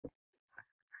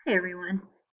Hi everyone.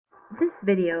 This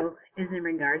video is in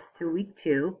regards to week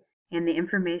 2 and the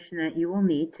information that you will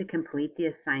need to complete the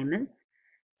assignments.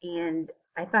 And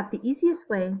I thought the easiest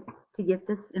way to get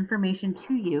this information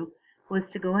to you was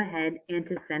to go ahead and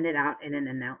to send it out in an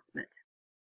announcement.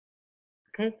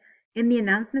 Okay, in the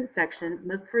announcement section,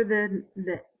 look for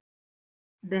the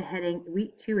heading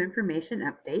week 2 information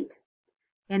update.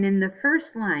 And in the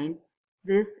first line,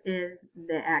 this is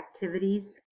the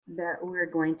activities that we're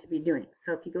going to be doing.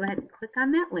 So if you go ahead and click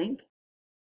on that link,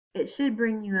 it should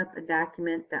bring you up a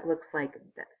document that looks like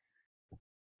this.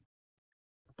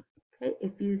 Okay,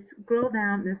 if you scroll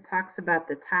down, this talks about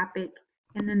the topic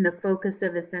and then the focus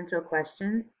of essential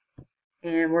questions.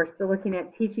 And we're still looking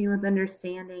at teaching with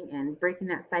understanding and breaking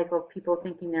that cycle of people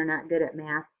thinking they're not good at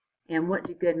math and what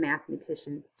do good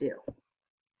mathematicians do.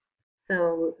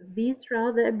 So these are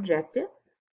all the objectives.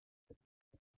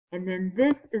 And then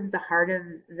this is the heart of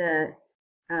the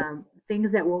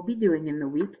things that we'll be doing in the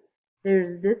week.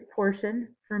 There's this portion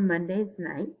for Monday's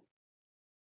night.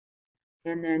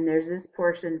 And then there's this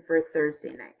portion for Thursday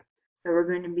night. So we're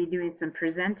going to be doing some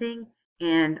presenting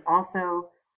and also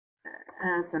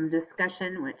some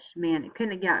discussion, which, man, it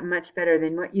couldn't have gotten much better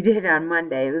than what you did on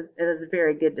Monday. It was a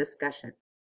very good discussion.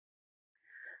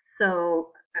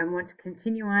 So I want to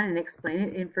continue on and explain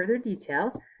it in further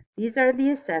detail. These are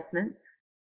the assessments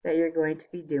that you're going to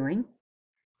be doing.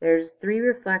 There's 3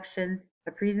 reflections,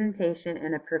 a presentation,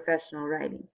 and a professional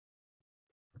writing.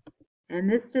 And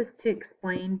this just to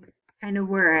explain kind of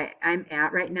where I'm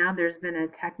at right now. There's been a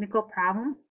technical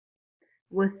problem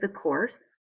with the course,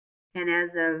 and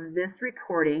as of this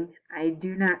recording, I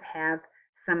do not have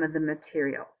some of the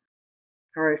material,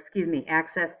 or excuse me,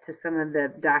 access to some of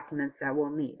the documents that we'll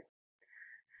need.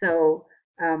 So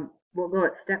we'll go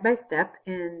it step by step,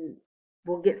 and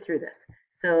we'll get through this.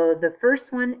 So the first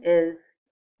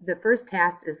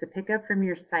task is to pick up from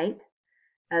your site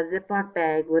a Ziploc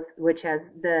bag which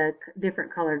has the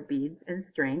different colored beads and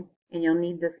string, and you'll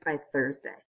need this by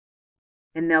Thursday.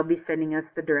 And they'll be sending us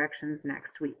the directions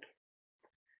next week.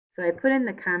 So I put in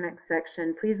the comments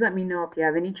section, please let me know if you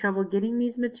have any trouble getting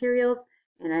these materials,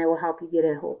 and I will help you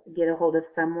get a hold of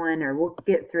someone, or we'll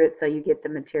get through it so you get the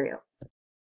materials.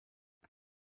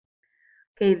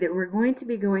 Okay, that we're going to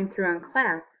be going through on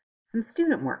class some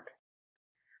student work.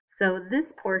 So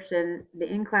this portion, the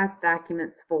in-class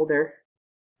documents folder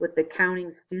with the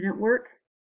counting student work,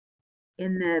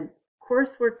 in the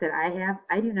coursework that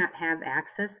I do not have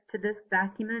access to this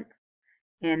document,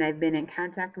 and I've been in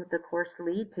contact with the course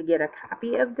lead to get a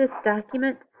copy of this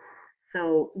document.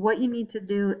 So what you need to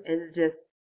do is just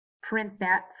print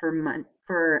that for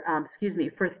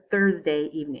Thursday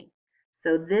evening.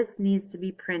 So this needs to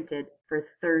be printed for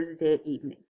Thursday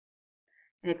evening.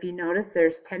 And if you notice,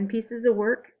 there's 10 pieces of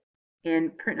work,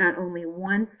 and print on only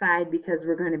one side because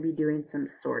we're going to be doing some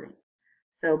sorting.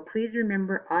 So please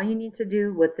remember, all you need to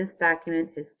do with this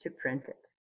document is to print it.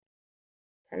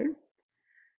 Okay.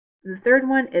 The third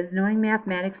one is Knowing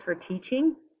Mathematics for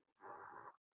Teaching.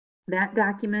 That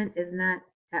document is not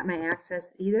at my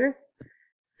access either,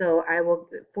 so I will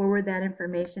forward that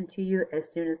information to you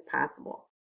as soon as possible.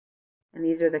 And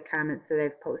these are the comments that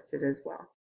I've posted as well.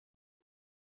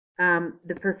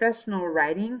 The professional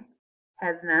writing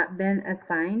has not been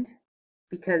assigned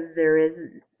because there has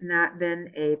not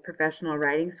been a professional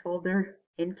writings folder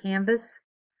in Canvas.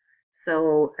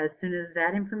 So as soon as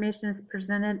that information is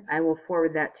presented, I will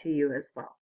forward that to you as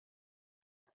well.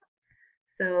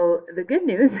 So the good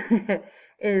news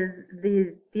is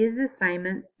these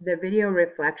assignments, the video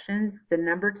reflections, the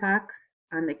number talks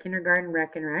on the kindergarten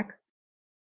rec and recs,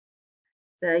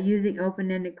 the using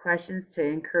open-ended questions to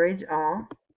encourage all,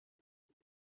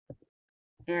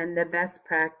 and the best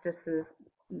practices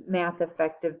math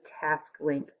effective task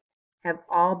link have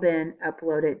all been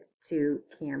uploaded to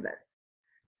Canvas.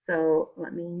 So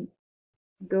let me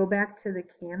go back to the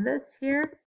Canvas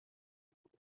here,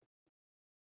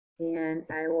 and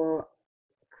I will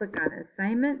click on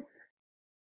assignments,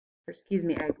 or excuse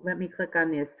me, let me click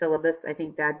on the syllabus. I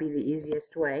think that'd be the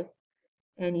easiest way.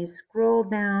 And you scroll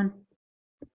down,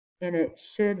 and it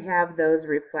should have those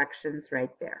reflections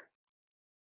right there.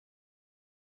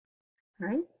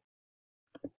 Right?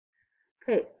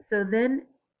 Okay, so then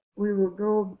we will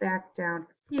go back down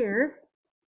here.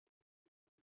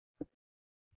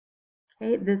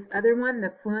 Okay, this other one,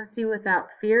 the Fluency Without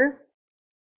Fear,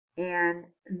 and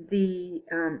the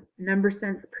number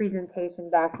sense presentation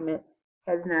document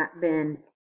has not been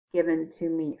given to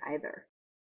me either.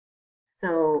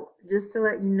 So just to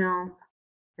let you know,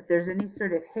 if there's any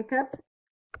sort of hiccup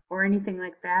or anything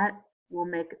like that,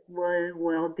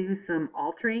 we'll do some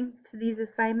altering to these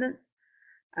assignments.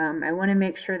 I want to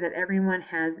make sure that everyone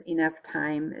has enough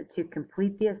time to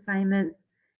complete the assignments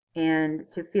and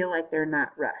to feel like they're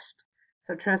not rushed.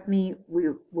 So trust me, we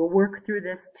will work through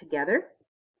this together.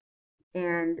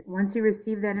 And once you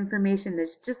receive that information,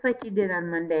 that's just like you did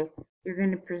on Monday, you're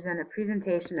going to present a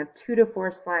presentation of 2 to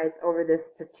 4 slides over this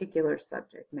particular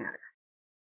subject matter.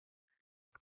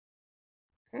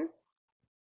 Okay?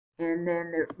 And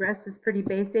then the rest is pretty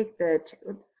basic.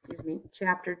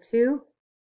 Chapter 2.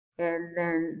 And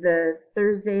then the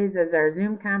Thursdays is our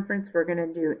Zoom conference. We're going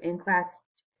to do in-class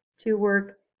 2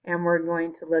 work, and we're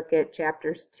going to look at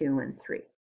chapters 2 and 3.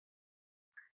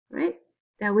 Right?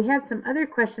 Now we had some other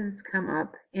questions come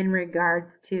up in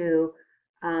regards to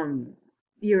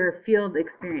your field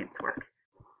experience work.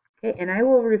 Okay, and I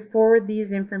will forward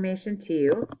these information to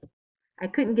you. I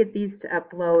couldn't get these to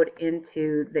upload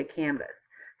into the Canvas.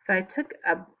 So I took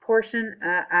a portion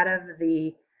out of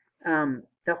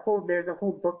there's a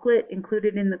whole booklet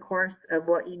included in the course of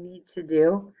what you need to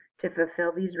do to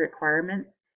fulfill these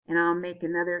requirements, and I'll make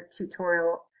another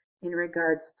tutorial in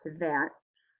regards to that.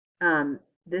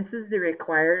 This is the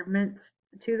requirements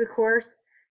to the course,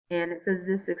 and it says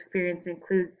this experience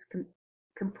includes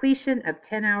completion of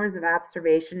 10 hours of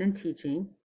observation and teaching.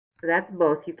 So that's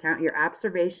both. You count your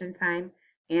observation time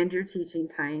and your teaching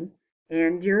time,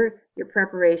 and your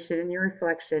preparation and your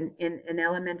reflection in an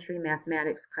elementary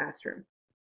mathematics classroom.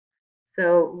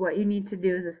 So what you need to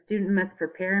do is a student must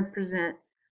prepare and present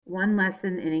one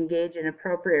lesson and engage in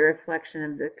appropriate reflection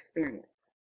of the experience.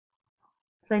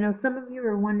 So I know some of you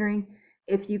are wondering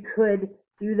if you could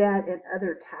do that in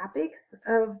other topics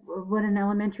of what an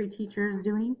elementary teacher is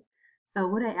doing. So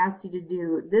what I asked you to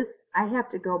do, I have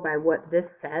to go by what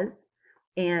this says.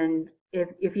 And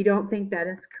if you don't think that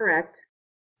is correct,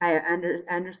 I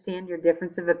understand your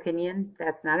difference of opinion.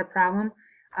 That's not a problem.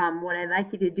 What I'd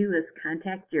like you to do is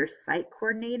contact your site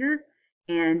coordinator,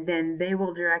 and then they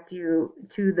will direct you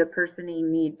to the person you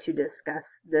need to discuss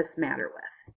this matter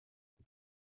with.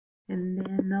 And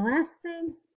then the last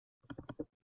thing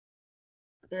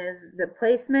is the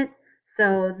placement.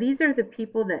 So these are the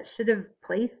people that should have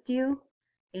placed you.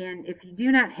 And if you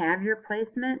do not have your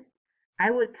placement, I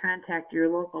would contact your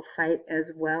local site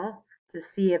as well to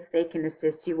see if they can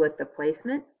assist you with the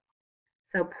placement.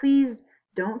 So please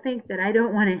don't think that I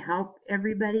don't want to help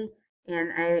everybody.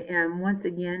 And once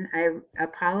again, I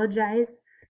apologize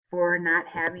for not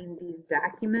having these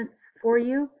documents for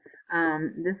you.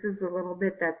 This is a little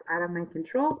bit that's out of my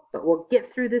control, but we'll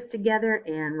get through this together,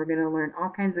 and we're going to learn all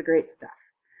kinds of great stuff.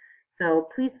 So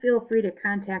please feel free to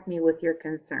contact me with your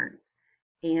concerns.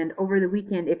 And over the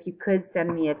weekend, if you could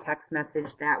send me a text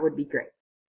message, that would be great.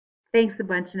 Thanks a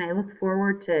bunch, and I look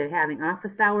forward to having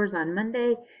office hours on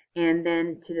Monday and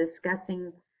then to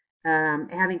discussing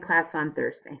having class on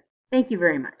Thursday. Thank you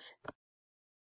very much.